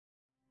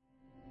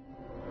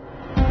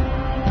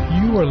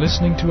are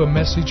listening to a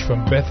message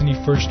from Bethany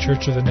First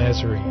Church of the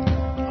Nazarene.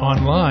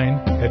 Online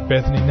at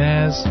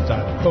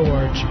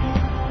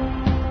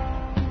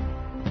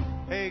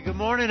bethanynaz.org. Hey, good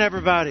morning,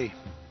 everybody.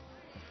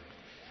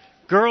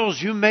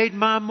 Girls, you made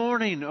my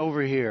morning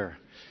over here.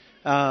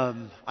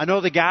 I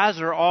know the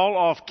guys are all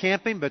off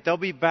camping, but they'll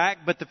be back.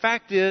 But the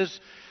fact is,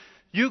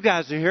 you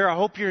guys are here. I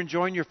hope you're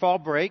enjoying your fall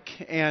break.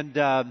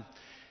 And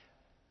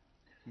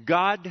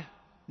God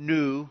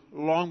knew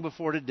long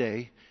before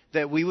today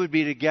that we would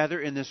be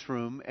together in this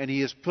room, and He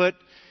has put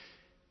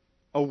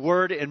a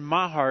word in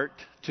my heart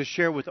to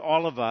share with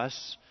all of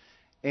us,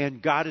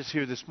 and God is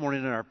here this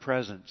morning in our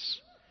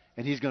presence,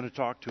 and He's going to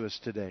talk to us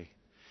today.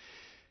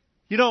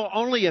 You know,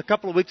 only a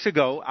couple of weeks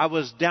ago, I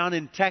was down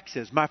in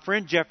Texas. My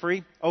friend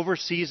Jeffrey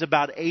oversees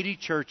about 80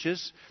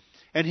 churches,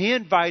 and he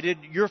invited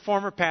your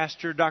former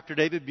pastor, Dr.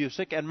 David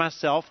Busick, and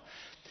myself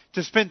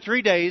to spend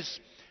 3 days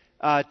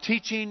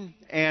teaching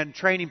and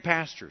training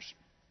pastors.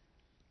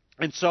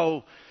 And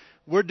so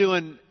we're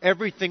doing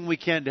everything we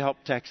can to help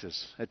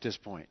Texas at this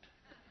point.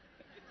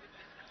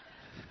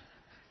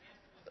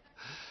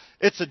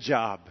 It's a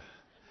job.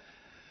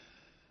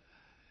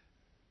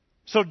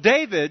 So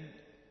David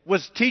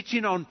was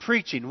teaching on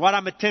preaching, what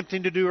I'm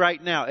attempting to do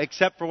right now,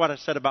 except for what I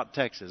said about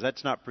Texas.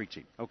 That's not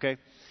preaching, okay?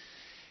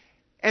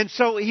 And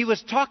so he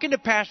was talking to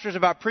pastors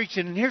about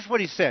preaching, and here's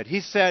what he said.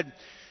 He said,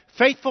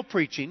 faithful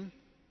preaching,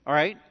 all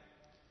right,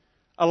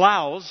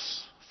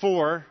 allows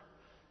for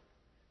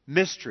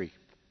mystery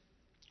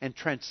and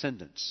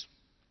transcendence.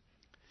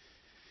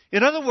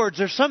 In other words,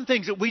 there's some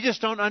things that we just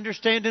don't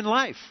understand in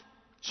life.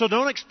 So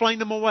don't explain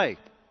them away.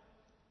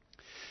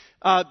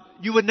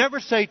 You would never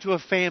say to a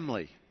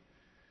family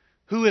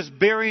who is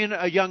burying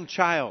a young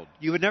child,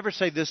 you would never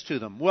say this to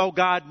them, well,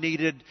 God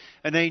needed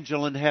an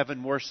angel in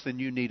heaven worse than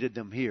you needed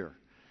them here.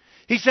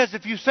 He says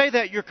if you say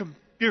that,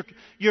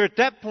 you're at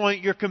that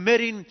point, you're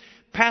committing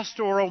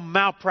pastoral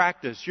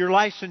malpractice. Your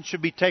license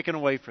should be taken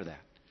away for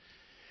that.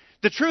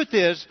 The truth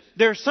is,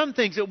 there are some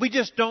things that we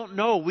just don't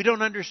know, we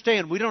don't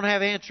understand, we don't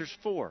have answers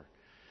for.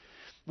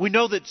 We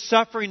know that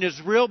suffering is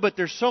real, but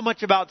there's so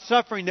much about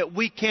suffering that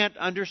we can't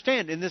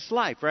understand in this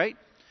life, right?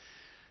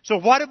 So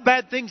what if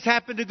bad things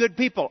happen to good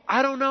people?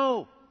 I don't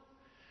know.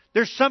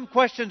 There's some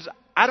questions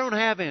I don't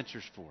have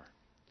answers for.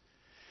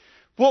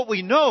 What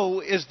we know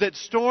is that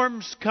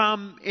storms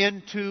come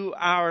into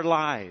our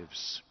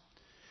lives.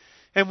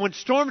 And when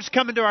storms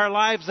come into our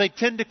lives, they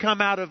tend to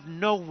come out of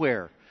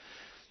nowhere.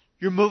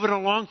 You're moving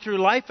along through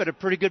life at a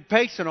pretty good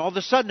pace, and all of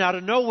a sudden, out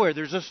of nowhere,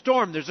 there's a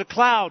storm, there's a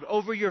cloud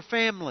over your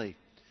family.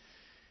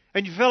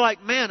 And you feel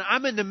like, man,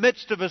 I'm in the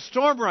midst of a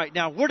storm right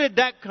now. Where did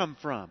that come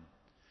from?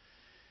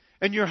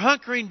 And you're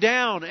hunkering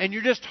down, and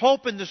you're just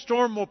hoping the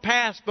storm will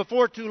pass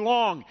before too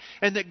long,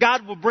 and that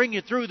God will bring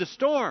you through the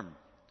storm.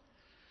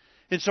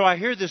 And so I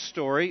hear this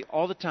story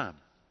all the time.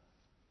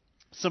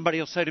 Somebody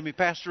will say to me,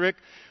 Pastor Rick,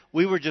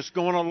 we were just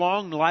going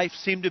along, life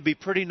seemed to be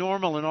pretty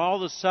normal, and all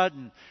of a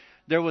sudden,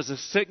 there was a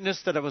sickness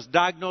that I was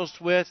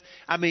diagnosed with.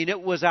 I mean,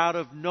 it was out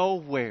of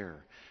nowhere.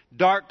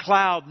 Dark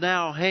cloud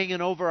now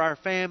hanging over our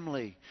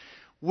family.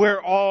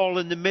 We're all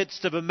in the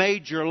midst of a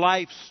major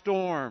life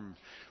storm.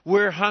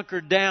 We're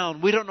hunkered down.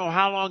 We don't know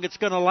how long it's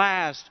going to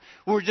last.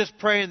 We're just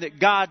praying that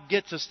God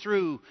gets us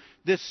through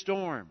this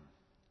storm.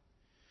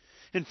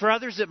 And for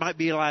others, it might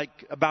be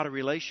like about a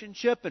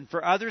relationship. And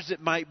for others, it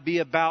might be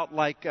about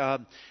like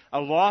a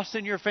loss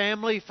in your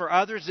family. For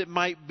others, it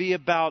might be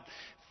about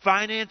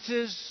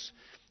finances.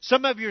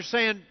 Some of you are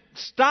saying,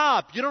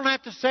 stop. You don't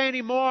have to say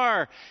any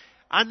more.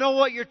 I know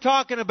what you're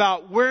talking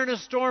about. We're in a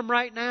storm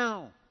right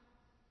now.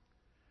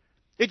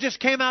 It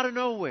just came out of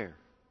nowhere.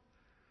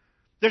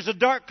 There's a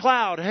dark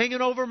cloud hanging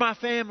over my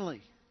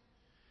family.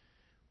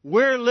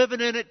 We're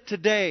living in it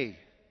today.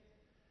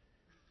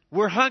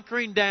 We're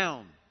hunkering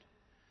down.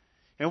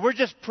 And we're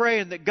just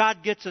praying that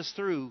God gets us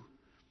through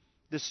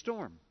this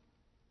storm.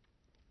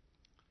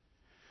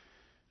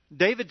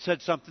 David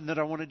said something that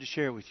I wanted to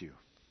share with you.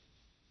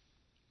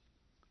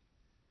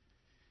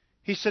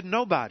 He said,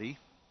 nobody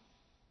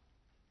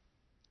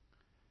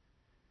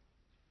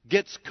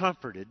gets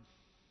comforted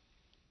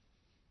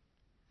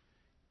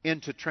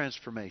into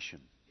transformation.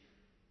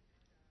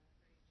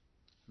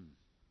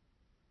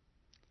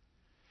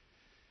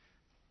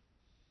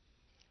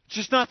 It's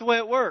just not the way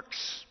it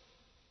works.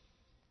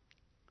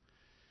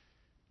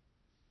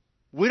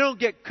 We don't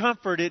get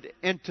comforted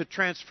into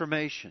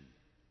transformation.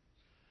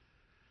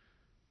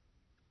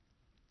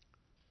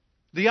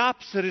 The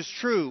opposite is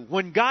true.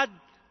 When God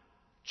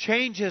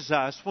changes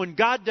us, when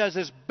God does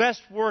His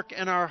best work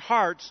in our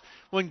hearts,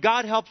 when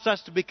God helps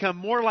us to become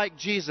more like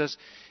Jesus,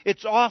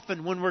 it's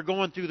often when we're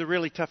going through the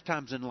really tough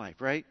times in life,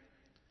 right?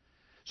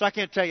 So I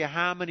can't tell you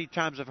how many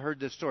times I've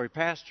heard this story.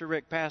 Pastor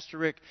Rick,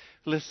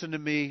 listen to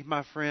me,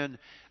 my friend.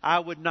 I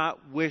would not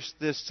wish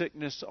this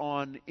sickness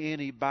on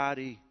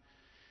anybody.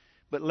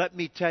 But let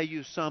me tell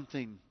you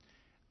something.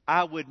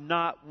 I would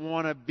not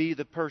want to be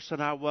the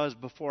person I was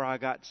before I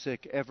got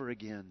sick ever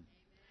again.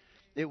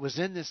 It was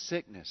in this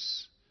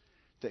sickness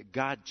that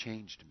God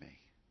changed me.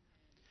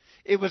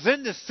 It was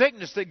in this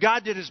sickness that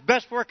God did His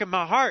best work in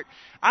my heart.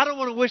 I don't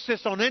want to wish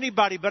this on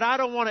anybody, but I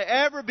don't want to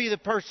ever be the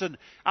person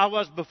I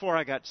was before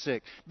I got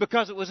sick.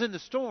 Because it was in the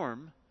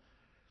storm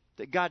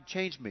that God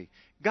changed me.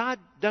 God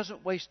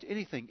doesn't waste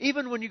anything.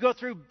 Even when you go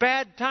through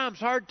bad times,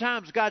 hard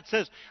times, God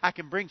says, I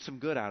can bring some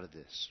good out of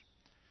this.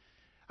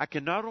 I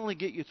can not only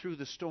get you through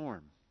the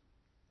storm,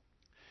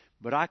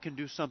 but I can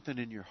do something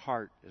in your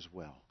heart as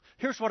well.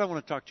 Here's what I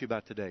want to talk to you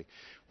about today.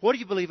 What do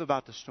you believe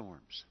about the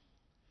storms?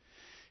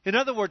 In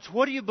other words,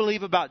 what do you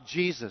believe about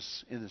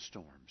Jesus in the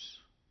storms?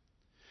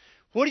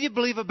 What do you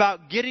believe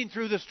about getting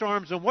through the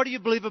storms? And what do you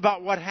believe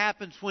about what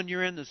happens when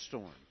you're in the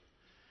storm?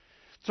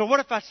 So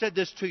what if I said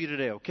this to you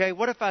today, okay?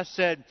 What if I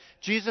said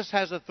Jesus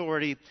has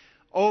authority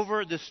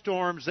over the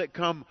storms that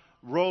come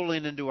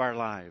rolling into our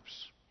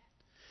lives?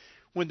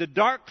 When the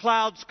dark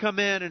clouds come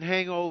in and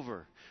hang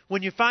over,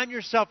 when you find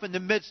yourself in the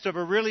midst of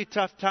a really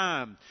tough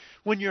time,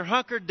 when you're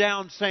hunkered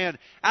down saying,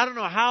 I don't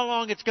know how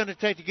long it's going to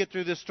take to get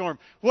through this storm.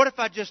 What if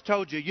I just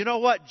told you, you know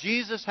what?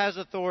 Jesus has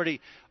authority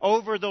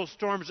over those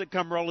storms that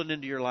come rolling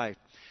into your life.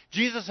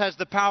 Jesus has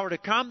the power to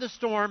calm the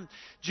storm.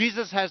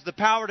 Jesus has the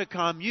power to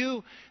calm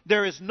you.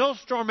 There is no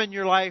storm in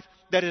your life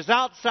that is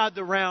outside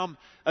the realm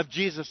of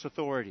Jesus'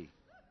 authority.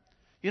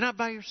 You're not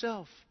by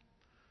yourself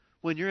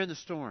when you're in the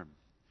storm.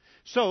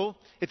 So,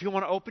 if you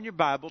want to open your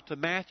Bible to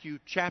Matthew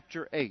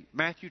chapter 8.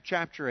 Matthew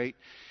chapter 8.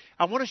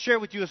 I want to share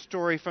with you a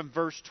story from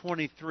verse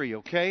 23,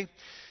 okay?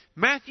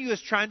 Matthew is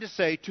trying to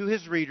say to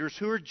his readers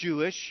who are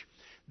Jewish,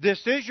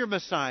 this is your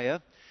Messiah.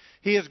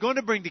 He is going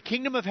to bring the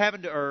kingdom of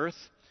heaven to earth,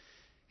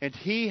 and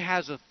He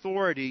has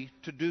authority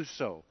to do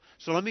so.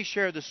 So let me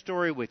share the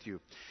story with you.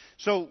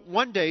 So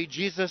one day,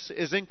 Jesus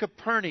is in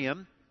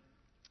Capernaum,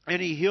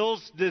 and He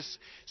heals this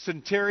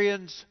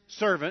centurion's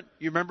servant.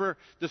 You remember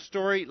the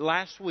story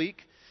last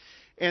week?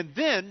 And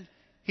then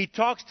He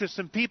talks to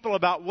some people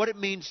about what it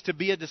means to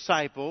be a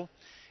disciple.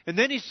 And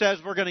then He says,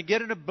 we're going to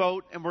get in a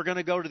boat and we're going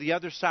to go to the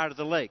other side of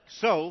the lake.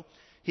 So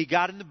He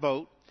got in the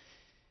boat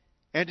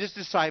and His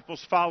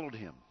disciples followed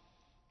Him.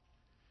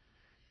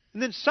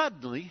 And then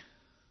suddenly,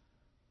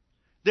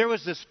 there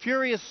was this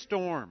furious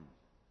storm.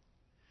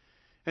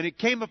 And it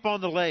came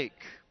upon the lake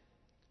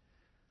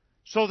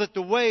so that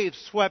the waves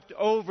swept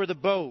over the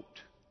boat.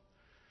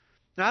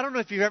 Now, I don't know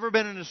if you've ever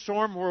been in a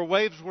storm where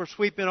waves were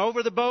sweeping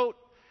over the boat,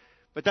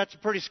 but that's a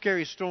pretty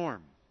scary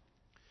storm.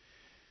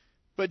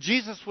 But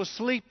Jesus was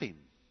sleeping.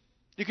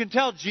 You can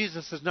tell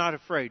Jesus is not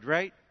afraid,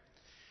 right?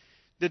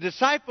 The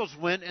disciples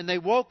went and they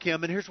woke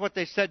Him, and here's what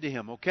they said to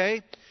Him,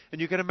 okay?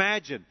 And you can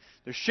imagine.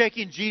 They're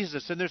shaking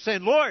Jesus, and they're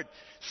saying, Lord,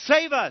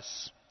 save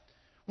us.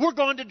 We're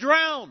going to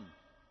drown.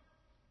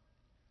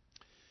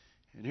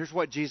 And here's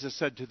what Jesus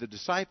said to the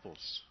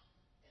disciples.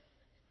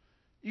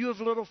 You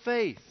have little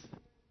faith.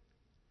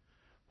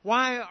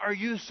 Why are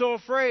you so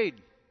afraid?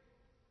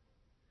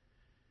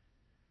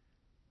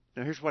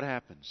 Now here's what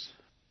happens.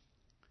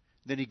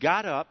 Then He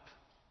got up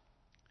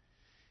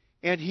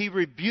and He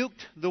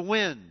rebuked the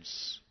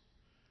winds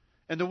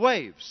and the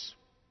waves.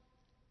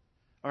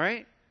 All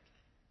right?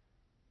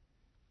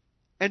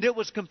 And it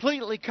was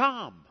completely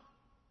calm.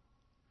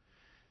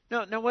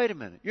 Now wait a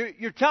minute.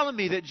 You're telling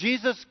me that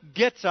Jesus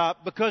gets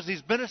up because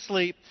He's been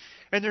asleep,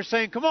 and they're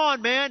saying, come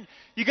on, man,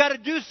 you got to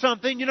do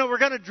something. You know, we're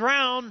going to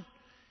drown.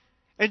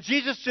 And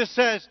Jesus just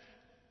says,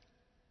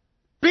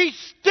 be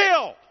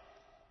still.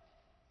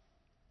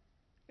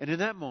 And in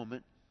that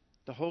moment,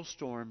 the whole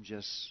storm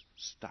just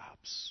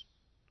stops.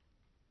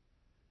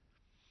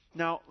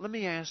 Now, let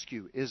me ask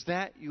you, is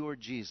that your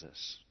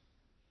Jesus?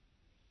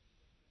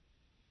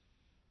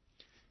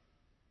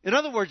 In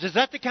other words, is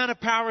that the kind of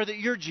power that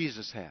your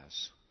Jesus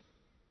has?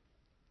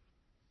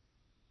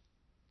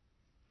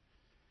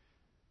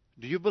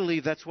 Do you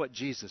believe that's what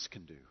Jesus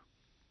can do?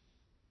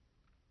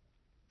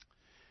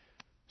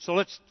 So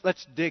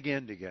let's dig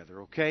in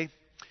together, okay?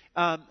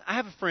 I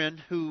have a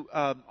friend who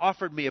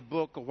offered me a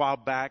book a while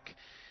back.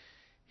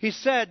 He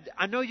said,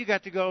 I know you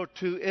got to go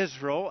to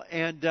Israel,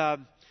 and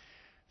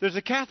there's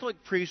a Catholic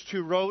priest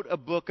who wrote a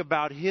book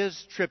about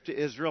his trip to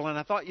Israel, and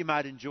I thought you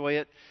might enjoy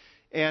it.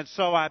 And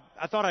so I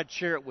thought I'd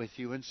share it with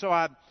you. And so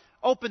I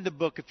opened the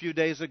book a few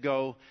days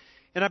ago,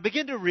 and I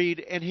began to read,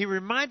 and he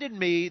reminded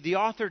me, the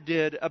author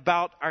did,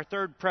 about our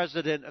third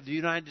president of the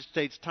United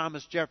States,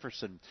 Thomas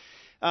Jefferson.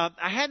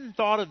 I hadn't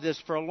thought of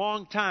this for a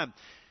long time.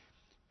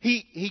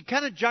 He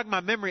kind of jogged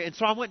my memory, and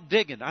so I went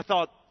digging. I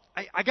thought,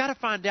 I got to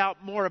find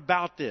out more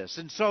about this.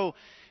 And so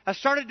I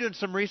started doing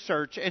some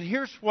research, and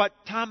here's what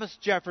Thomas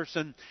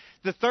Jefferson,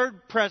 the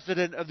third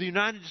president of the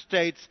United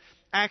States,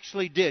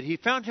 actually did. He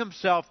found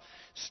himself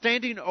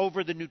standing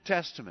over the New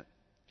Testament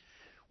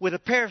with a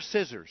pair of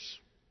scissors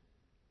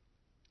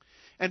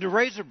and a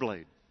razor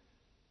blade.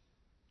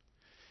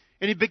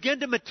 And he began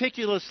to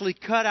meticulously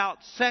cut out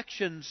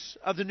sections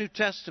of the New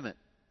Testament.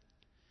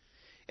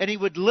 And he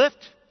would lift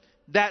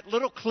that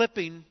little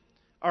clipping,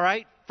 all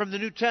right, from the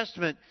New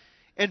Testament.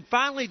 And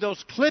finally,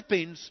 those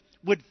clippings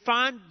would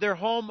find their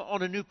home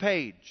on a new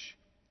page.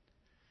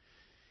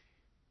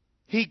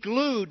 He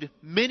glued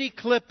many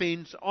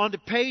clippings onto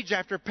page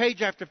after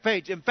page after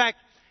page. In fact,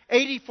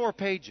 84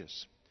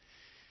 pages.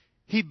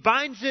 He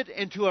binds it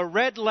into a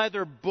red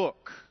leather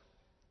book.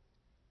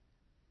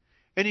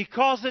 And he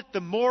calls it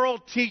the moral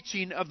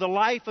teaching of the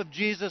life of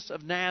Jesus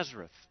of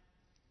Nazareth.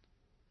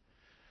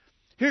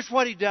 Here's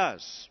what he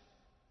does.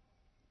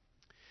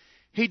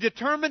 He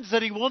determines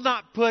that he will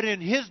not put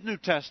in his New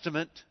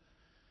Testament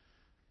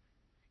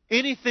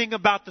anything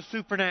about the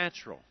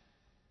supernatural.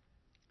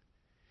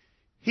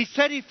 He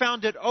said he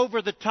found it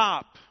over the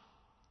top.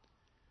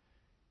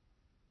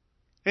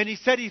 And he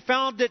said he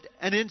found it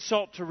an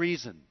insult to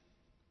reason.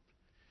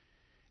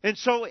 And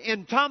so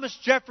in Thomas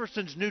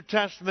Jefferson's New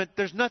Testament,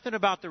 there's nothing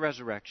about the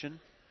resurrection.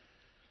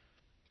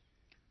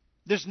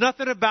 There's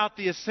nothing about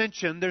the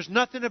ascension. There's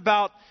nothing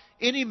about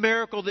any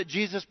miracle that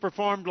Jesus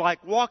performed,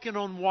 like walking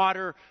on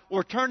water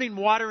or turning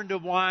water into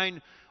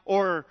wine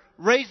or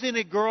raising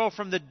a girl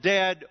from the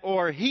dead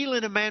or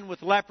healing a man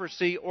with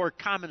leprosy or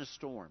calming a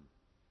storm.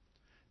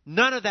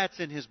 None of that's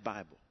in his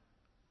Bible.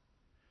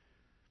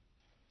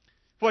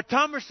 What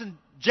Thomas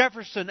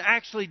Jefferson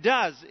actually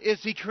does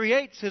is he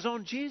creates his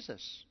own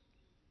Jesus.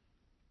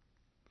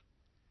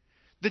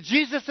 The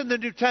Jesus in the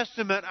New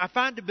Testament I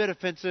find a bit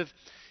offensive.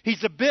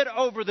 He's a bit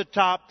over the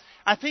top.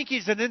 I think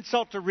he's an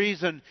insult to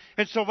reason.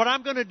 And so what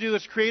I'm going to do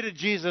is create a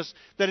Jesus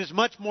that is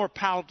much more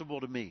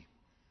palatable to me.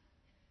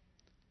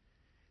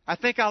 I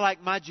think I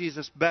like my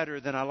Jesus better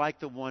than I like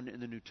the one in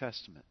the New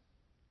Testament.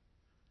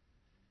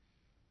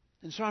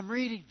 And so I'm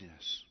reading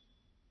this.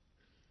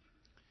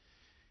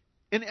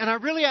 And I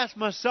really ask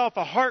myself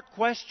a heart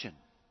question.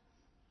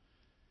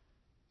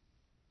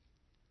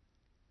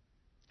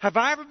 Have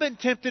I ever been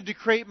tempted to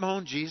create my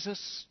own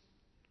Jesus?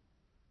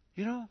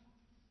 You know?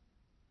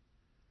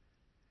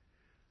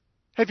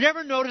 Have you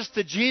ever noticed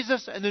that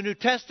Jesus in the New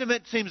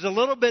Testament seems a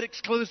little bit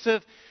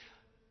exclusive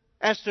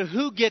as to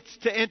who gets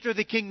to enter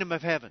the kingdom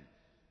of heaven?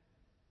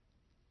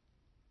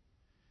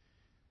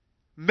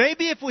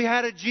 Maybe if we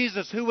had a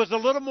Jesus who was a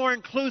little more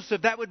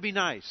inclusive, that would be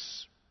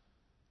nice.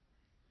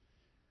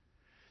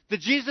 The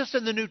Jesus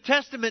in the New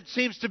Testament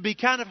seems to be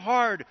kind of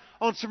hard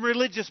on some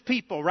religious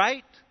people,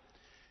 right?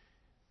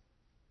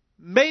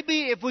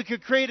 Maybe if we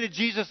could create a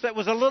Jesus that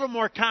was a little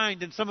more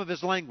kind in some of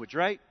his language,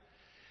 right?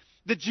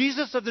 The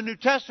Jesus of the New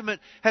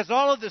Testament has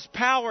all of this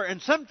power, and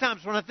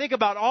sometimes when I think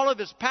about all of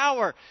his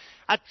power,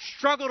 I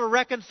struggle to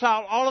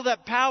reconcile all of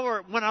that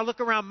power when I look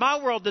around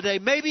my world today.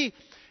 Maybe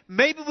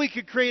we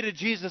could create a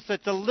Jesus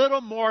that's a little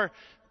more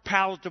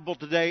palatable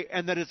today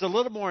and that is a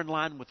little more in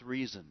line with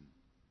reason.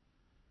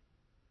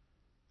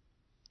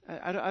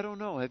 I don't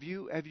know. Have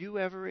you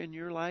ever in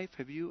your life,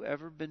 have you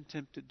ever been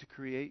tempted to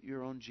create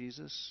your own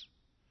Jesus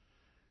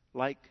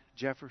like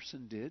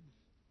Jefferson did?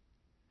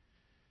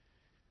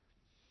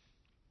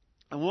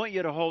 I want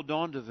you to hold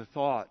on to the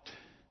thought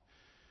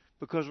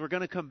because we're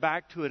going to come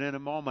back to it in a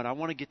moment. I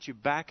want to get you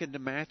back into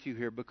Matthew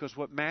here because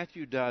what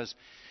Matthew does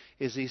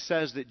is he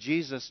says that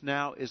Jesus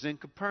now is in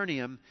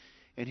Capernaum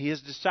and he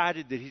has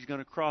decided that he's going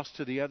to cross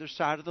to the other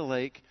side of the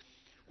lake,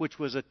 which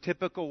was a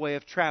typical way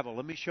of travel.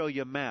 Let me show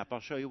you a map.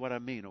 I'll show you what I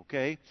mean,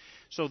 okay?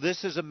 So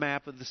this is a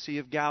map of the Sea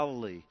of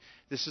Galilee.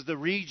 This is the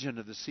region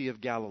of the Sea of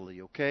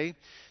Galilee, okay?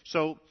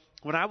 So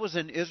when I was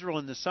in Israel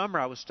in the summer,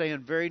 I was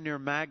staying very near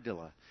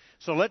Magdala.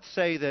 So let's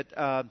say that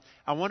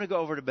I want to go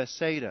over to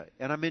Bethsaida,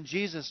 and I'm in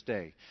Jesus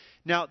Day.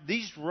 Now,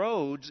 these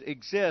roads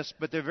exist,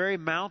 but they're very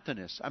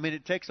mountainous. I mean,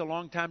 it takes a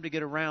long time to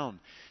get around.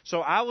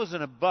 So I was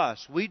in a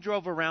bus. We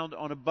drove around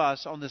on a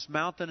bus on this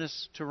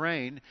mountainous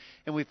terrain,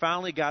 and we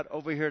finally got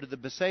over here to the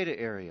Bethsaida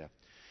area.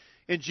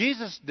 In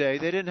Jesus' day,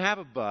 they didn't have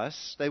a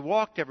bus. They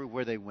walked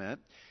everywhere they went.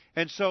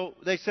 And so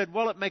they said,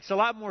 well, it makes a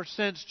lot more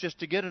sense just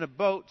to get in a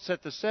boat,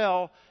 set the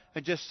sail,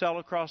 and just sail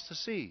across the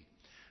sea.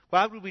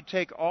 Why would we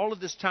take all of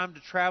this time to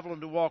travel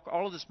and to walk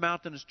all of this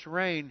mountainous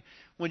terrain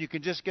when you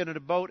can just get in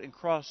a boat and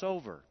cross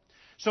over?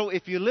 So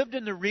if you lived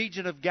in the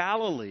region of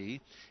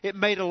Galilee, it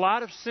made a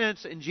lot of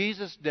sense in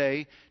Jesus'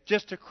 day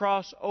just to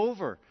cross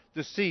over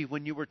the sea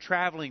when you were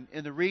traveling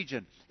in the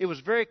region. It was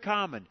very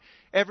common.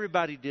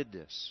 Everybody did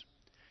this.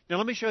 Now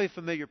let me show you a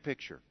familiar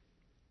picture.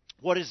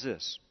 What is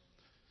this?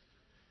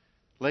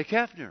 Lake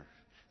Hefner.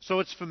 So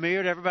it's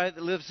familiar to everybody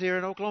that lives here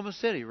in Oklahoma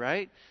City,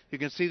 right? You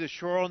can see the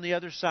shore on the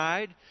other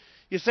side.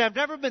 You say, I've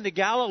never been to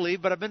Galilee,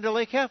 but I've been to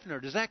Lake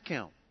Hefner. Does that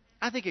count?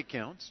 I think it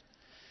counts.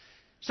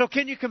 So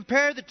can you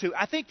compare the two?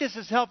 I think this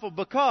is helpful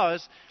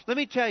because, let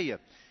me tell you,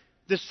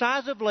 the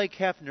size of Lake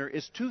Hefner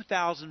is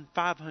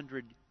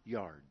 2,500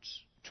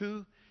 yards.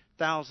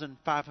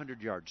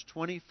 2,500 yards.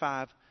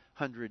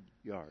 2,500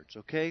 yards,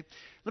 okay?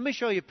 Let me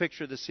show you a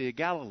picture of the Sea of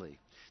Galilee.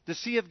 The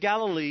Sea of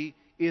Galilee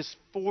is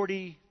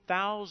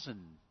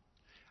 40,000.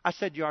 I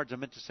said yards, I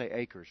meant to say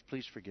acres.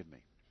 Please forgive me.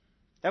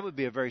 That would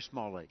be a very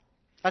small lake.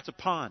 That's a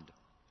pond.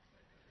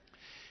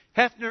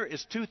 Hefner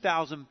is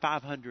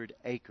 2,500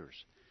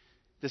 acres.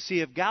 The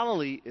Sea of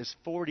Galilee is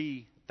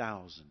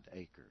 40,000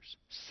 acres.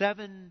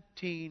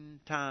 17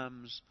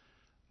 times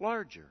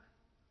larger.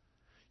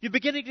 You're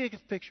beginning to get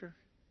the picture?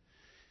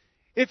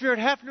 If you're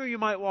at Hefner, you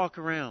might walk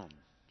around.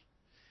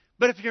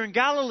 But if you're in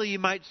Galilee, you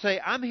might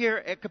say, I'm here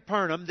at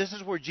Capernaum. This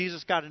is where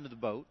Jesus got into the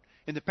boat.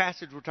 In the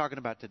passage we're talking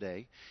about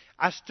today.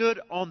 I stood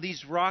on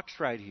these rocks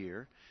right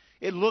here.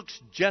 It looks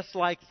just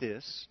like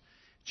this.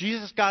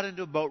 Jesus got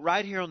into a boat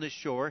right here on this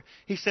shore.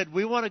 He said,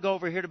 we want to go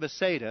over here to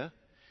Bethsaida.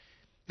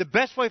 The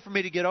best way for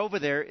me to get over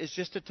there is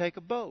just to take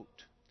a boat.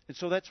 And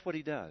so that's what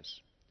he does.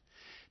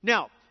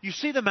 Now, you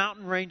see the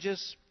mountain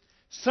ranges?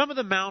 Some of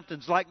the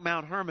mountains, like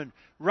Mount Hermon,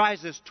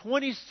 rises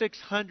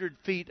 2,600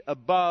 feet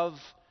above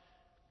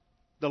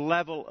the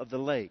level of the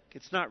lake.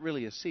 It's not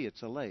really a sea,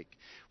 it's a lake.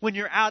 When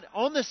you're out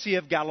on the Sea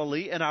of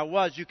Galilee, and I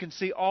was, you can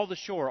see all the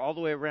shore, all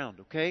the way around,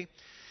 okay?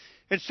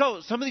 And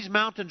so some of these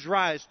mountains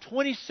rise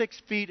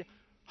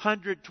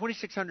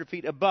 2,600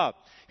 feet above.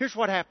 Here's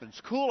what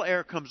happens. Cool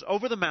air comes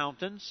over the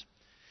mountains.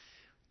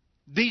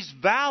 These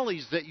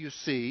valleys that you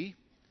see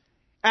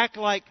act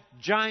like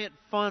giant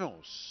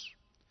funnels.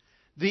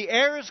 The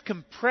air is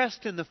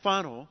compressed in the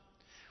funnel.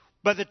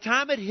 By the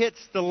time it hits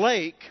the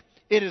lake,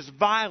 it is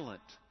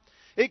violent.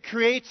 It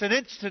creates an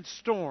instant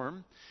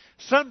storm.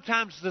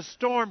 Sometimes the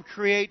storm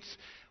creates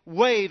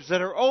waves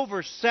that are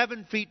over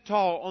 7 feet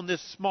tall on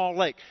this small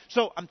lake.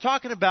 So I'm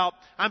talking about,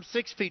 I'm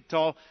 6 feet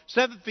tall,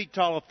 7 feet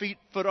tall, a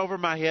foot over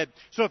my head.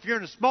 So if you're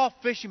in a small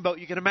fishing boat,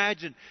 you can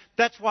imagine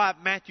that's why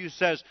Matthew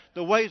says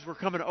the waves were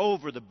coming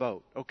over the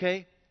boat,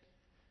 okay?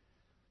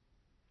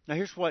 Now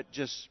here's what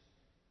just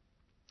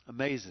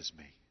amazes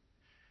me.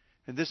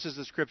 And this is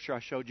the scripture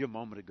I showed you a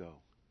moment ago.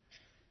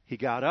 He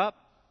got up,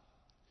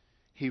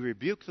 he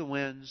rebuked the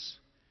winds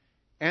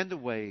and the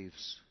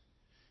waves,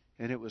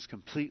 and it was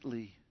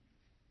completely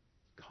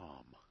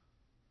calm.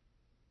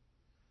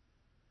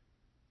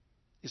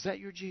 Is that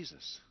your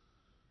Jesus?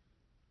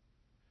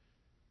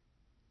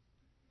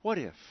 What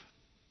if?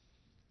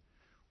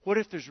 What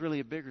if there's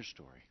really a bigger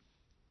story?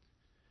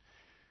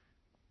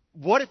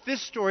 What if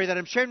this story that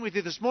I'm sharing with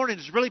you this morning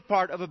is really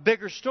part of a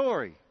bigger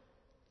story?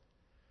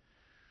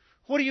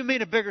 What do you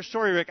mean a bigger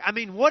story, Rick? I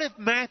mean, what if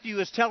Matthew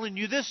is telling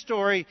you this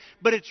story,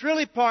 but it's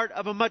really part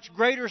of a much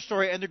greater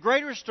story, and the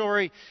greater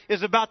story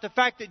is about the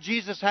fact that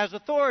Jesus has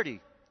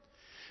authority?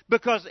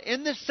 Because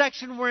in this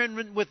section we're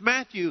in with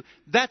Matthew,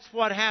 that's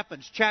what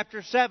happens.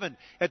 Chapter 7,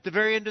 at the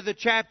very end of the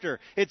chapter,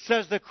 it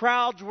says the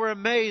crowds were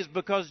amazed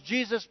because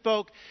Jesus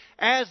spoke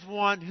as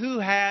one who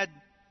had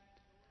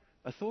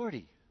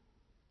authority.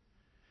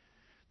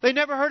 They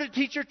never heard a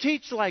teacher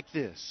teach like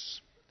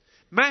this.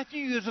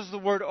 Matthew uses the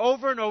word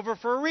over and over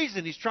for a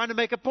reason. He's trying to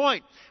make a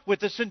point.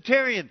 With the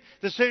centurion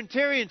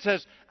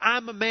says,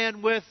 I'm a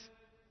man with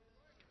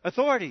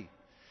authority.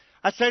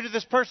 I say to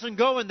this person,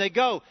 go, and they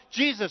go.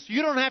 Jesus,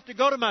 you don't have to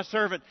go to my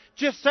servant.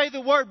 Just say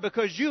the word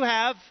because you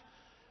have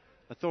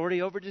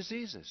authority over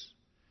diseases.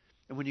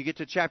 And when you get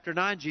to chapter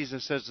 9,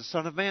 Jesus says the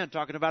Son of Man,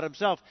 talking about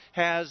himself,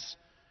 has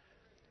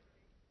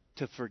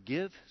to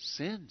forgive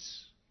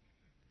sins.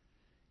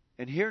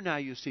 And here now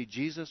you see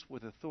Jesus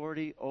with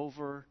authority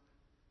over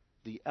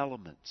the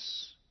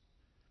elements.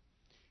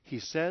 He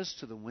says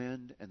to the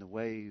wind and the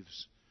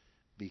waves,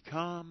 be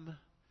calm,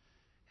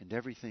 and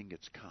everything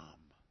gets calm.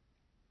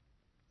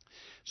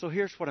 So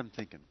here's what I'm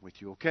thinking with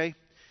you, okay?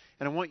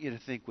 And I want you to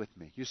think with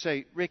me. You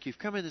say, Rick, you've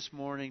come in this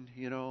morning,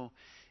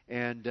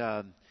 and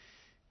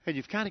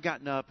you've kind of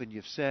gotten up and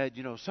you've said,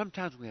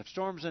 sometimes we have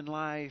storms in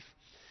life.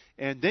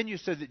 And then you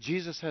said that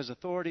Jesus has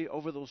authority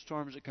over those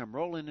storms that come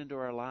rolling into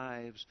our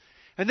lives.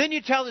 And then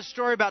you tell this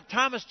story about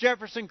Thomas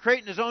Jefferson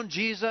creating his own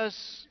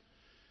Jesus.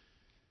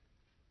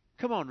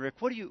 Come on, Rick,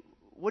 what are you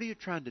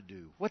trying to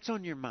do? What's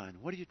on your mind?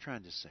 What are you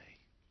trying to say?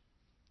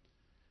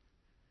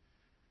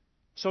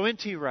 So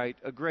N.T. Wright,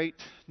 a great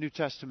New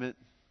Testament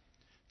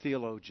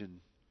theologian,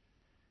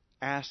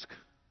 asked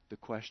the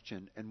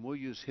question, and we'll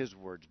use his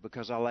words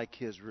because I like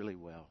his really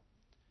well.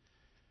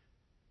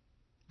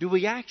 Do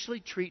we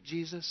actually treat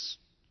Jesus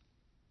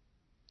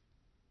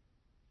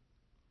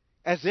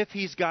as if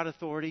He's got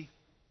authority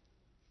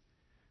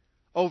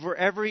over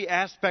every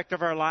aspect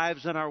of our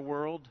lives and our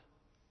world?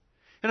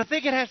 And I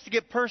think it has to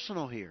get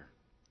personal here.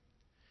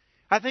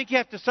 I think you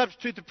have to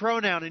substitute the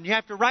pronoun, and you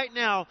have to right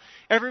now,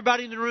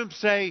 everybody in the room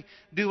say,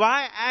 do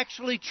I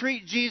actually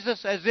treat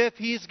Jesus as if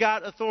He's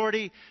got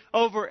authority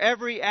over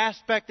every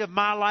aspect of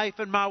my life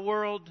and my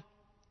world?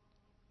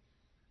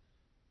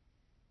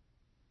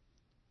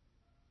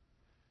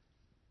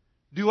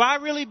 Do I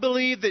really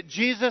believe that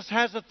Jesus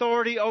has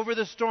authority over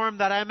the storm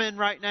that I'm in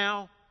right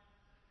now?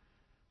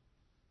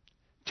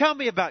 Tell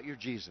me about your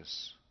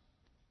Jesus.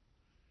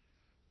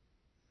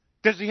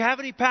 Does He have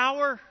any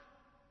power?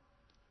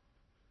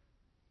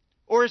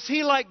 Or is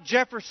He like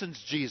Jefferson's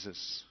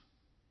Jesus?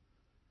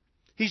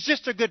 He's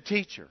just a good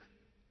teacher.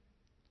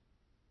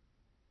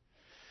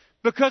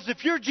 Because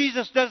if your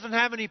Jesus doesn't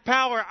have any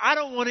power, I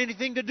don't want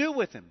anything to do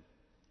with Him.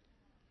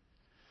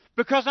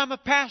 Because I'm a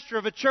pastor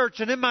of a church,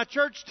 and in my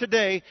church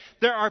today,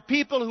 there are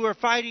people who are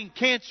fighting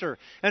cancer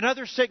and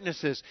other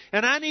sicknesses,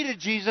 and I need a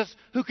Jesus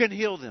who can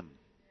heal them.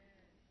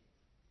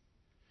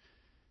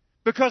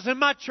 Because in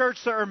my church,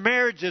 there are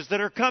marriages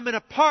that are coming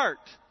apart,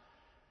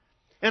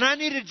 and I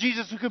need a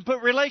Jesus who can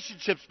put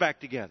relationships back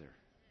together.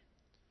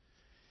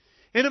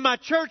 And in my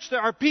church,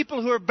 there are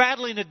people who are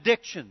battling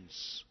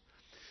addictions,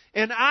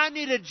 and I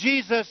need a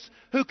Jesus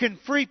who can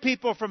free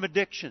people from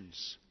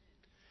addictions.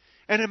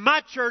 And in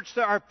my church,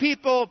 there are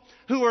people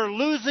who are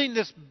losing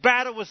this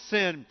battle with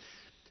sin.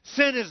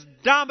 Sin is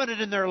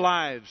dominant in their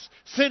lives.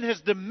 Sin has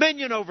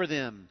dominion over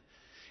them.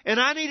 And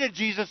I need a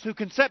Jesus who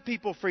can set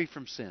people free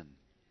from sin.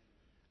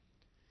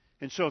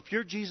 And so if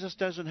your Jesus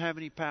doesn't have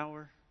any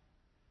power,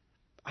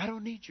 I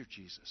don't need your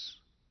Jesus.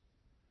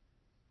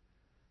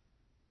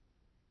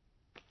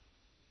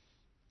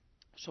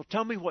 So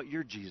tell me what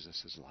your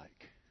Jesus is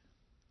like.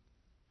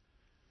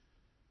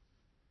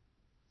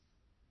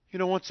 You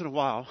know, once in a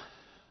while,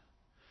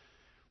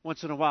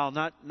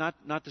 not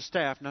the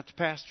staff, not the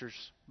pastors,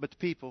 but the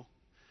people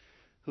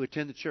who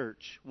attend the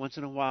church, once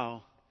in a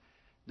while,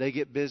 they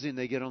get busy and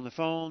they get on the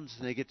phones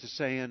and they get to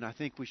saying, I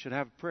think we should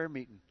have a prayer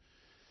meeting.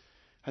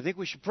 I think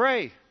we should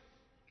pray.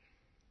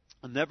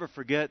 I'll never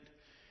forget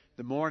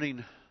the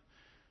morning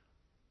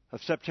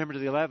of September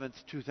the 11th,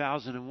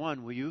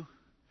 2001, will you?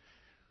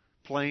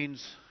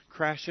 Planes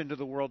crash into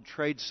the World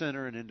Trade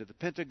Center and into the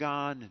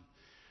Pentagon, and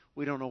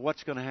we don't know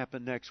what's going to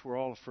happen next. We're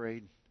all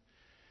afraid.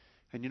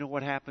 And you know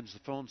what happens? The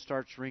phone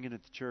starts ringing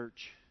at the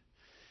church.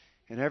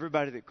 And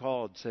everybody that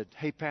called said,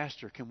 hey,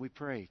 Pastor, can we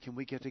pray? Can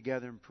we get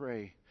together and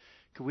pray?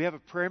 Can we have a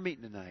prayer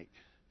meeting tonight?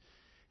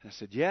 And I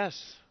said,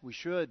 yes, we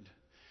should.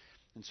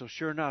 And so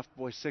sure enough,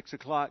 boy, 6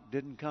 o'clock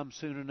didn't come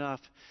soon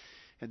enough.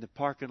 And the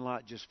parking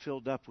lot just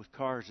filled up with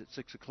cars at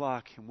 6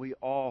 o'clock. And we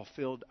all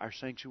filled our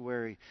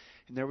sanctuary.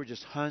 And there were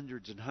just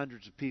hundreds and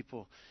hundreds of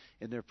people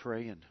in there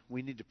praying.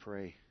 We need to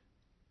pray.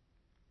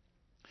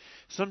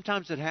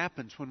 Sometimes it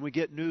happens when we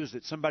get news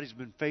that somebody's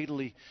been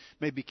fatally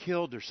maybe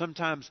killed, or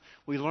sometimes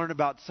we learn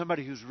about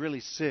somebody who's really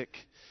sick.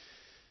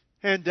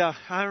 And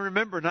I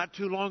remember not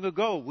too long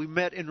ago, we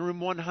met in room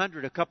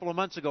 100 a couple of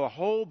months ago, a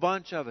whole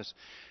bunch of us.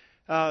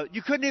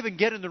 You couldn't even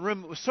get in the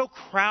room. It was so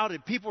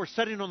crowded. People were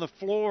sitting on the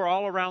floor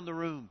all around the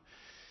room.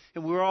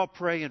 And we were all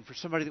praying for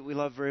somebody that we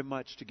love very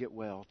much to get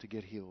well, to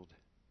get healed.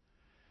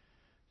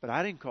 But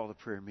I didn't call the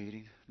prayer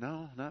meeting.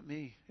 No, not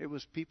me. It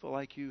was people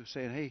like you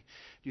saying, hey,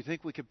 do you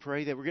think we could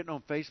pray? They were getting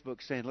on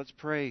Facebook saying, let's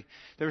pray.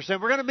 They were saying,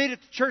 we're going to meet at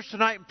the church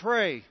tonight and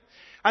pray.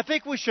 I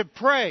think we should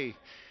pray.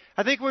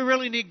 I think we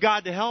really need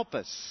God to help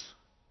us.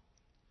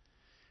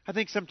 I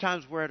think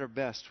sometimes we're at our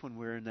best when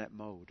we're in that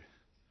mode.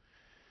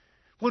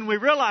 When we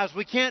realize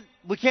we can't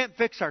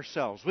fix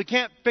ourselves. We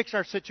can't fix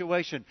our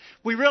situation.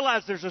 We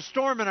realize there's a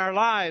storm in our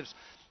lives.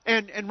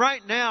 And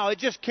right now, it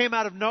just came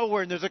out of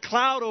nowhere, and there's a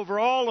cloud over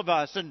all of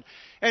us,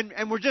 and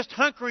we're just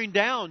hunkering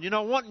down,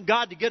 wanting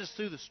God to get us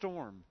through the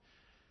storm.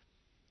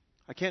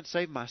 I can't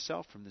save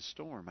myself from this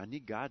storm. I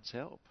need God's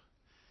help.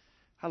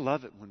 I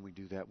love it when we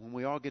do that, when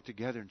we all get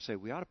together and say,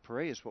 we ought to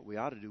pray is what we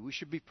ought to do. We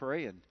should be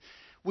praying.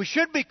 We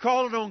should be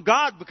calling on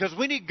God because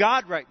we need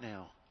God right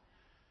now.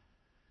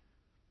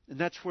 And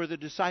that's where the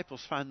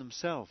disciples find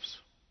themselves.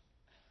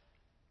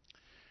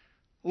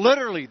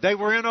 Literally, they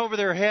were in over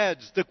their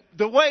heads.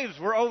 The waves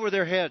were over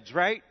their heads,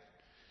 right?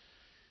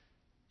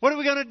 What are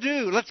we going to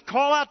do? Let's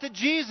call out to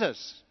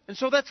Jesus. And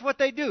so that's what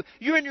they do.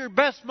 You're in your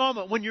best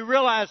moment when you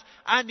realize,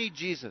 I need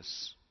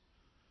Jesus.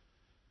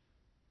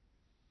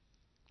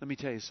 Let me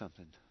tell you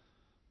something.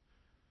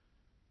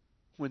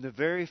 When the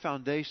very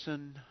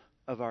foundation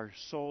of our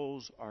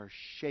souls are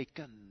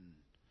shaken,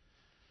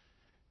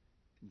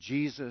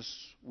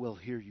 Jesus will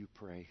hear you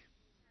pray.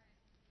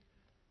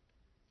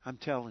 I'm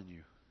telling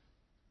you.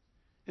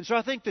 And so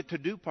I think the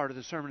to-do part of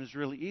the sermon is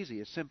really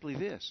easy. It's simply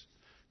this.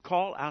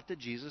 Call out to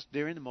Jesus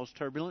during the most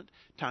turbulent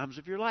times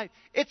of your life.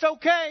 It's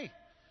okay.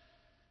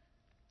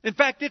 In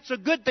fact, it's a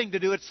good thing to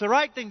do. It's the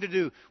right thing to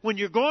do. When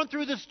you're going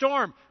through the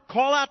storm,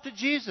 call out to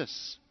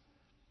Jesus.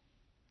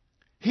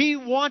 He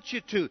wants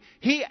you to.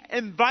 He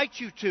invites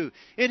you to.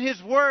 In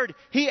His Word,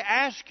 He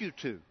asks you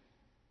to.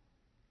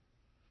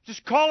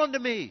 Just call unto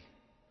me.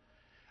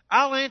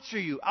 I'll answer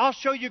you. I'll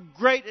show you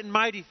great and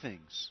mighty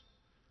things.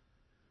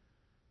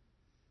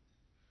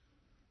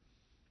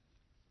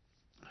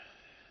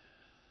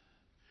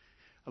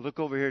 I look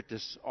over here at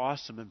this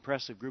awesome,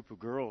 impressive group of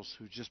girls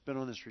who've just been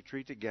on this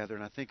retreat together,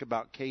 and I think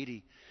about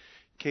Katie.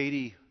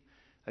 Katie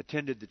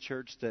attended the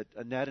church that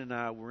Annette and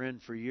I were in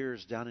for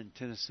years down in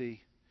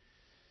Tennessee.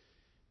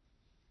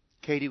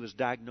 Katie was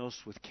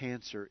diagnosed with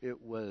cancer.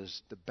 It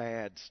was the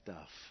bad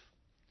stuff.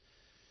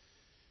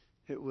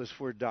 It was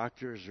where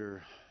doctors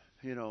are,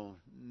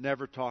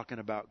 never talking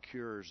about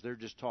cures. They're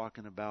just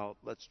talking about,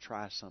 let's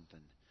try something,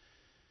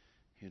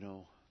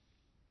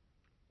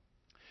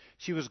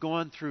 She was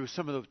going through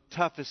some of the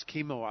toughest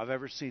chemo I've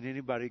ever seen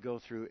anybody go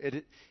through.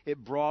 It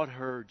brought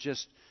her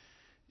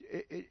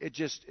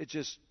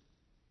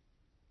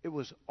it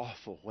was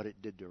awful what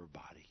it did to her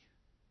body.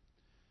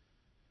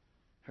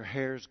 Her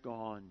hair's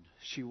gone.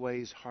 She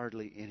weighs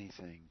hardly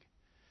anything.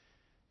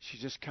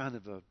 She's just kind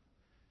of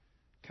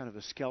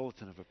a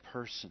skeleton of a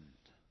person.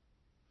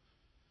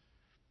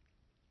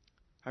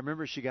 I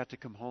remember she got to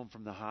come home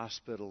from the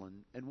hospital,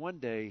 and one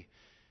day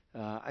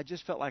I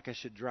just felt like I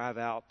should drive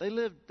out. They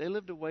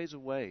lived a ways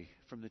away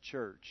from the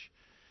church,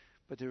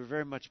 but they were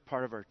very much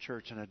part of our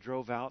church. And I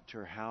drove out to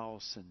her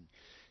house, and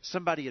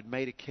somebody had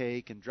made a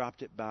cake and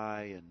dropped it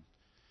by. And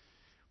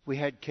We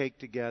had cake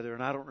together,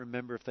 and I don't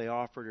remember if they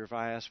offered or if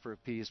I asked for a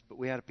piece, but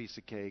we had a piece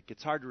of cake.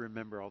 It's hard to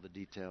remember all the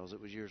details. It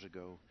was years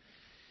ago.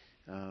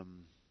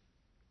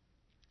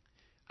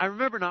 I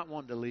remember not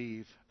wanting to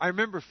leave. I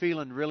remember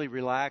feeling really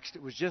relaxed.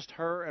 It was just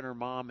her and her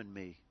mom and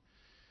me.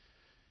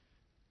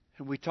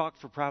 And we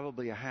talked for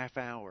probably a half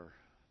hour.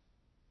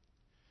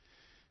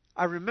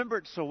 I remember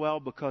it so well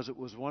because it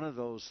was one of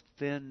those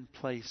thin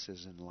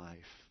places in life.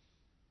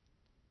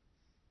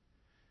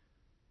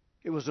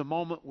 It was a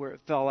moment where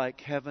it felt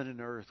like heaven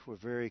and earth were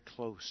very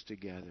close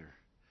together.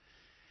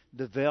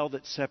 The veil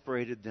that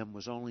separated them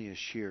was only a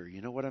sheer.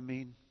 You know what I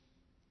mean?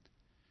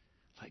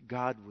 Like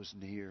God was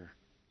near.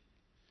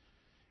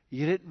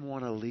 You didn't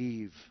want to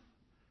leave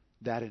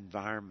that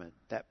environment,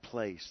 that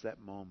place, that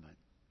moment.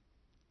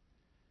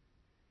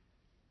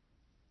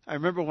 I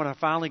remember when I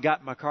finally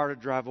got in my car to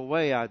drive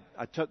away, I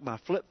took my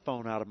flip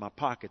phone out of my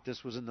pocket.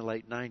 This was in the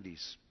late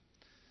 90s.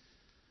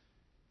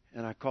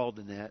 And I called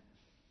Annette.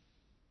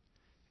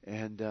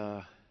 And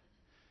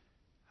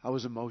I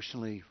was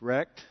emotionally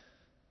wrecked.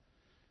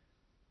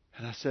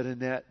 And I said,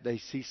 Annette, they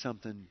see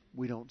something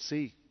we don't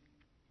see.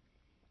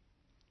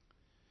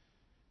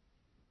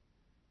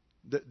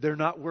 They're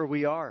not where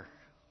we are.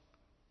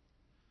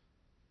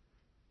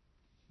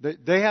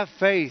 They have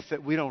faith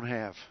that we don't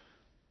have.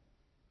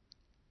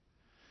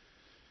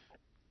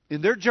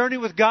 In their journey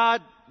with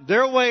God,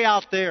 they're way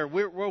out there.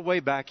 We're way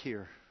back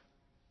here.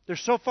 They're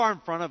so far in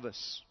front of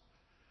us.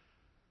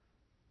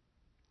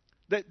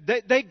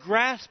 They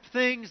grasp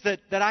things that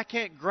I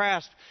can't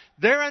grasp.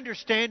 Their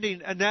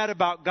understanding, Annette,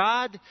 about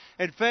God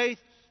and faith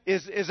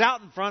is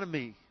out in front of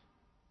me.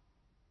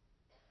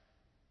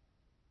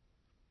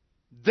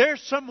 They're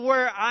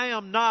somewhere I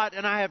am not,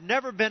 and I have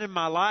never been in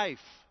my life.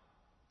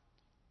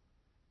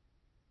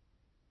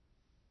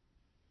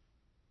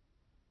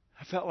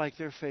 I felt like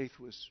their faith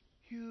was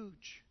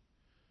huge.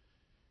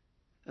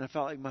 And I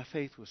felt like my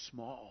faith was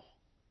small.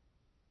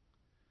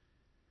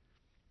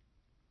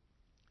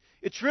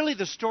 It's really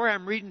the story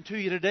I'm reading to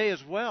you today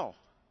as well.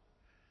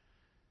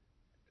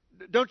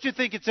 Don't you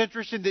think it's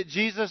interesting that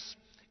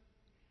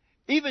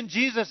even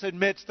Jesus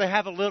admits they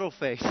have a little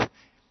faith.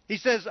 He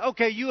says,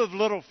 okay, you have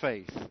little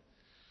faith.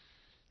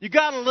 You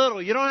got a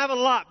little. You don't have a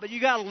lot, but you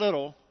got a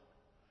little.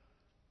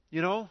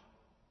 You know?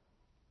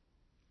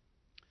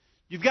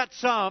 You've got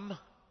some.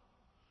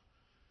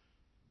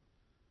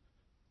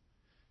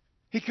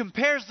 He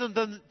compares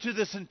them to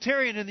the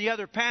centurion in the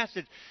other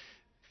passage.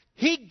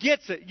 He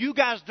gets it. You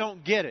guys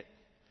don't get it.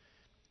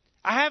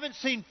 I haven't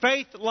seen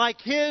faith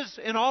like his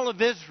in all of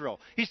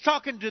Israel. He's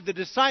talking to the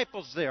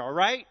disciples there, all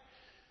right?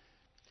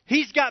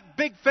 He's got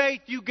big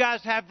faith. You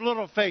guys have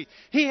little faith.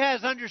 He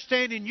has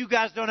understanding you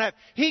guys don't have.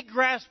 He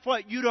grasps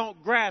what you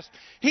don't grasp.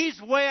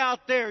 He's way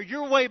out there.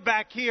 You're way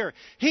back here.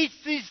 He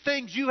sees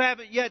things you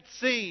haven't yet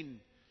seen.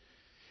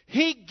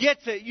 He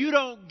gets it. You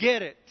don't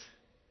get it.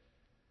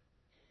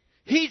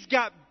 He's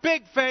got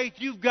big faith.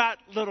 You've got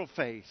little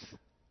faith.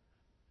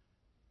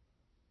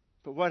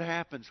 But what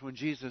happens when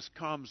Jesus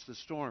calms the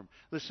storm?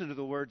 Listen to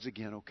the words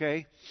again,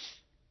 okay?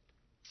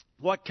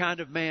 What kind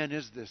of man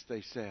is this,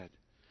 they said.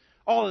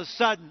 All of a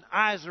sudden,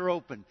 eyes are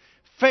open.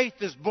 Faith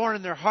is born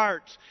in their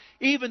hearts.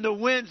 Even the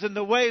winds and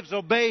the waves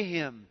obey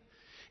Him.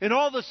 And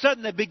all of a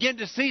sudden, they begin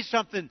to see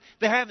something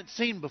they haven't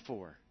seen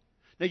before.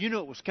 Now, you knew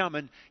it was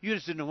coming. You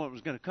just didn't know when it was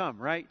going to come,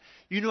 right?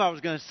 You knew I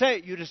was going to say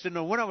it. You just didn't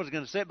know when I was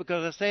going to say it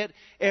because I say it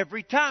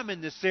every time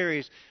in this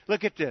series.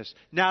 Look at this.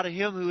 Now to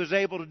Him who is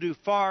able to do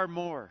far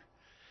more,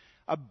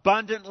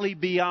 abundantly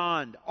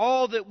beyond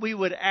all that we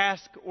would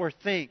ask or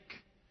think.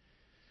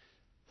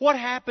 What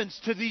happens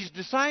to these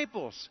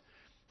disciples?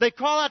 They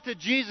call out to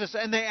Jesus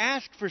and they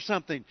ask for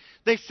something.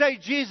 They say,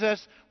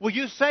 Jesus, will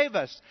you save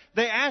us?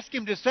 They ask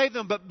Him to save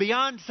them, but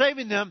beyond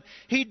saving them,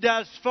 He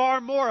does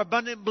far more,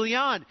 abundantly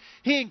beyond.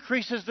 He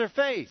increases their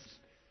faith.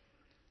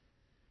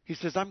 He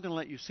says, I'm going to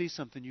let you see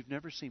something you've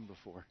never seen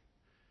before.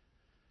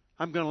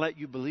 I'm going to let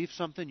you believe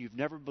something you've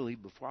never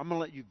believed before. I'm going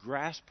to let you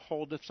grasp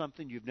hold of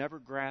something you've never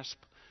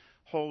grasped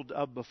hold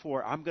of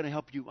before. I'm going to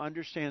help you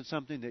understand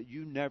something that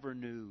you never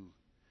knew.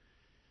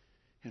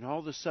 And all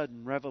of a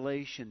sudden,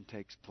 revelation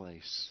takes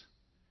place.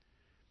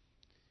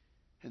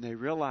 And they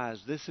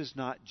realize this is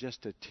not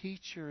just a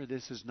teacher.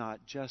 This is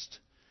not just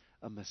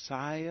a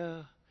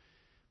Messiah.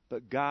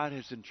 But God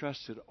has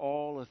entrusted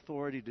all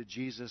authority to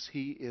Jesus.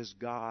 He is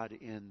God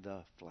in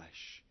the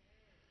flesh.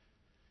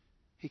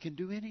 He can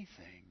do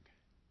anything.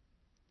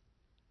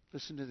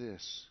 Listen to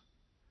this.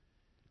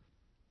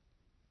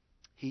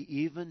 He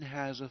even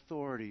has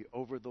authority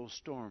over those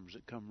storms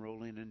that come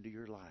rolling into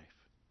your life.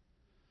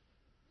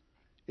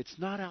 It's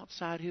not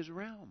outside His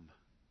realm.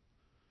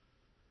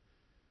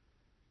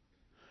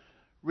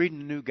 Reading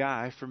a new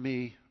guy for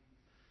me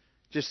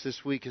just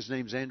this week. His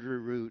name's Andrew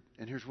Root.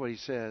 And here's what he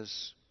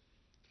says.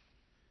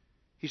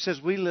 He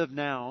says, we live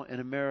now in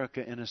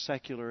America in a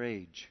secular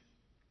age.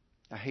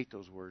 I hate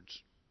those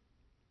words.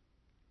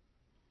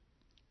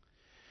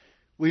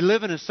 We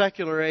live in a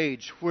secular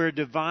age where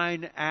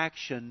divine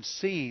action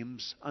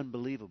seems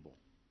unbelievable.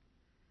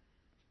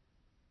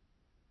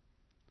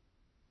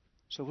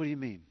 So what do you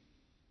mean?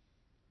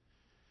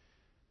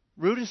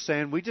 Root is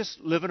saying we just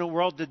live in a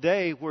world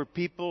today where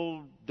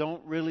people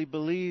don't really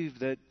believe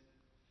that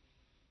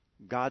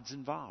God's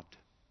involved.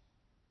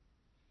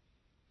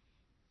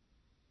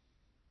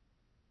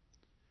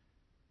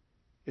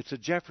 It's a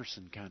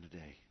Jefferson kind of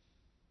day.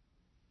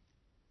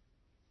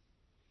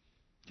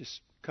 Just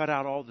cut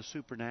out all the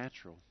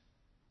supernatural.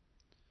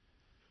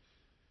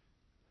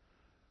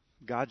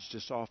 God's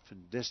just off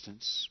in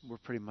distance. We're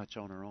pretty much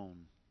on our own.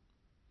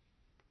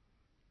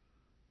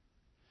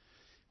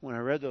 When I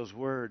read those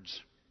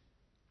words,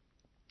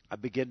 I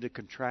began to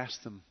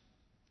contrast them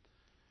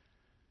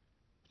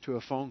to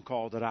a phone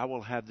call that I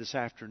will have this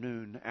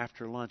afternoon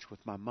after lunch with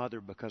my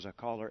mother, because I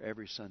call her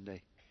every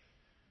Sunday.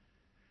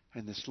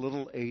 And this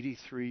little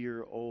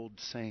 83-year-old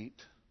saint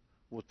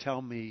will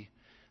tell me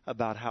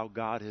about how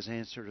God has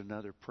answered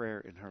another prayer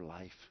in her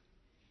life.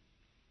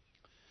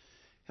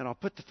 And I'll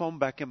put the phone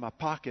back in my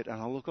pocket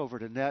and I'll look over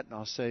to Annette and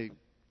I'll say,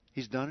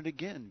 He's done it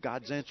again.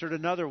 God's answered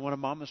another one of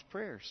Mama's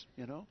prayers,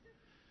 you know.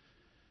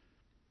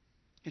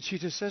 And she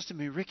just says to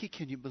me, Ricky,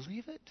 can you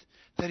believe it?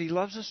 That He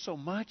loves us so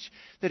much,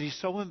 that He's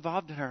so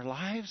involved in our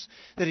lives,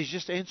 that He's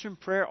just answering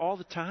prayer all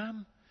the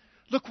time.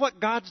 Look what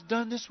God's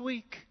done this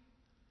week.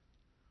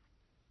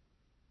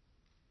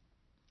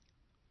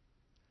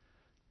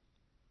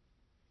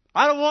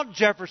 I don't want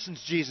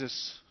Jefferson's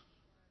Jesus.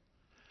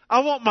 I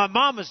want my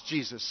mama's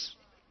Jesus.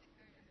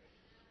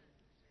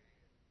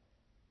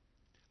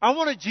 I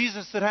want a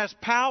Jesus that has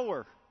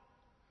power.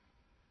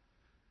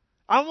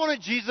 I want a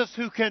Jesus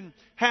who can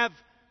have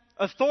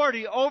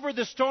authority over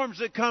the storms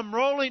that come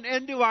rolling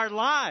into our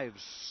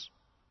lives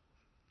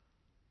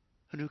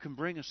and who can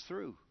bring us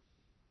through.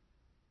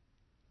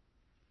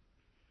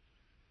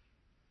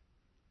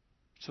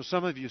 So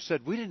some of you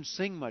said, we didn't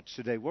sing much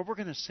today. Well, we're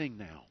going to sing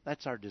now.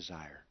 That's our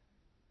desire.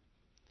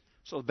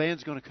 So the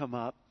band's going to come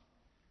up.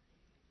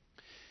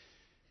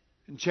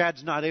 And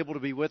Chad's not able to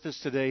be with us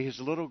today.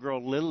 His little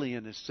girl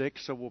Lillian is sick,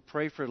 so we'll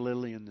pray for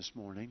Lillian this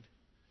morning.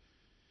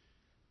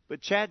 But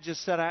Chad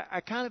just said,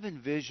 I kind of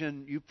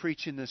envision you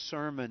preaching this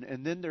sermon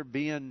and then there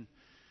being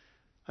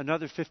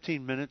another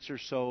 15 minutes or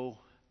so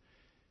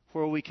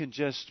where we can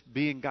just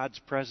be in God's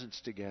presence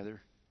together.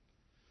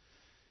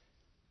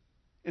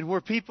 And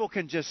where people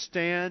can just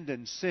stand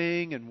and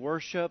sing and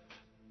worship.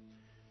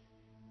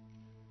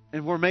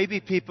 And where maybe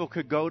people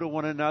could go to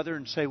one another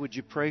and say, would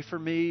you pray for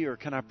me? Or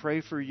can I pray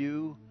for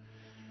you?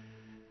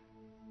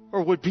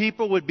 Or would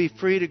people would be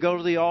free to go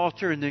to the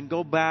altar and then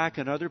go back,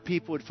 and other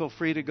people would feel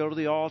free to go to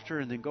the altar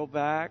and then go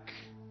back?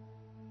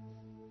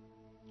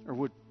 Or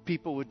would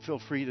people would feel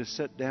free to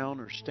sit down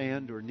or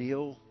stand or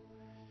kneel?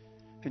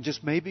 And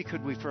just maybe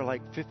could we, for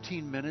like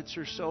 15 minutes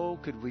or so,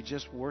 could we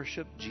just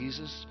worship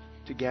Jesus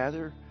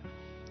together?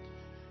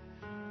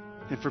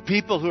 And for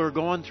people who are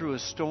going through a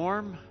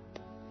storm,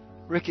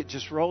 Rick, it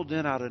just rolled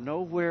in out of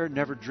nowhere.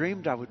 Never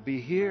dreamed I would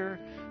be here.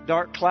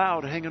 Dark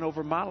cloud hanging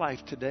over my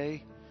life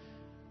today.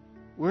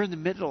 We're in the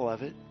middle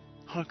of it,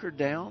 hunkered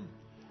down,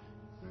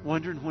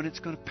 wondering when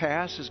it's going to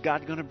pass. Is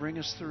God going to bring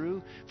us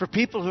through? For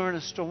people who are in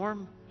a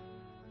storm,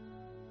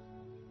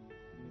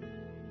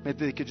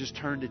 maybe they could just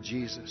turn to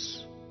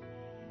Jesus.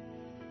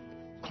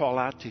 Call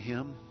out to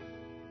Him.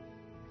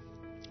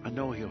 I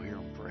know He'll hear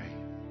them pray.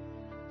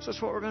 So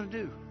that's what we're going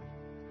to do.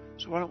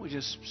 So why don't we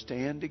just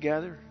stand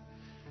together?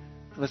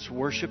 Let's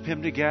worship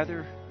Him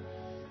together.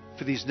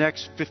 For these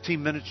next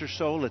 15 minutes or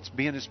so, let's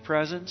be in His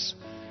presence.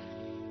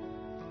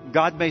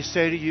 God may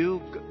say to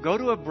you, go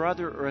to a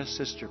brother or a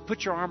sister.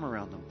 Put your arm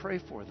around them. Pray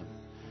for them.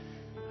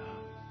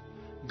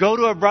 Go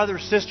to a brother or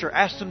sister.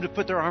 Ask them to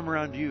put their arm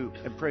around you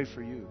and pray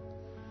for you.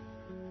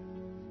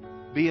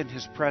 Be in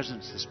His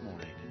presence this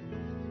morning.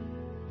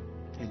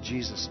 In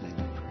Jesus' name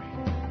we pray.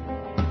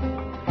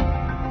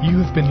 You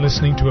have been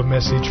listening to a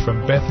message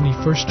from Bethany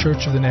First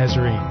Church of the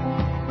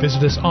Nazarene.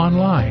 Visit us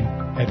online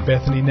at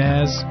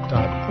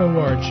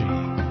bethanynaz.org.